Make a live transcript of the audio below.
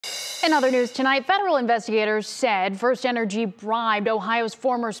In other news tonight, federal investigators said FirstEnergy bribed Ohio's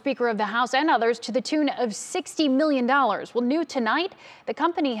former Speaker of the House and others to the tune of $60 million. Well, new tonight, the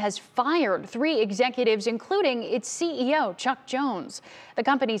company has fired 3 executives, including its CEO, Chuck Jones. The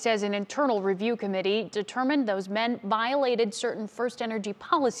company says an internal review committee determined those men violated certain FirstEnergy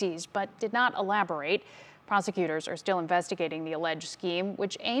policies, but did not elaborate. Prosecutors are still investigating the alleged scheme,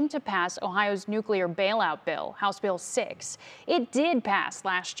 which aimed to pass Ohio's nuclear bailout bill, House Bill 6. It did pass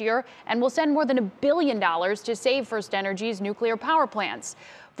last year and will send more than $1 billion to save FirstEnergy's nuclear power plants.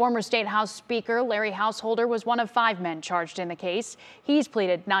 Former State House Speaker Larry Householder was one of 5 men charged in the case. He's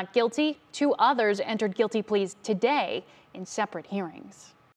pleaded not guilty. 2 others entered guilty pleas today in separate hearings.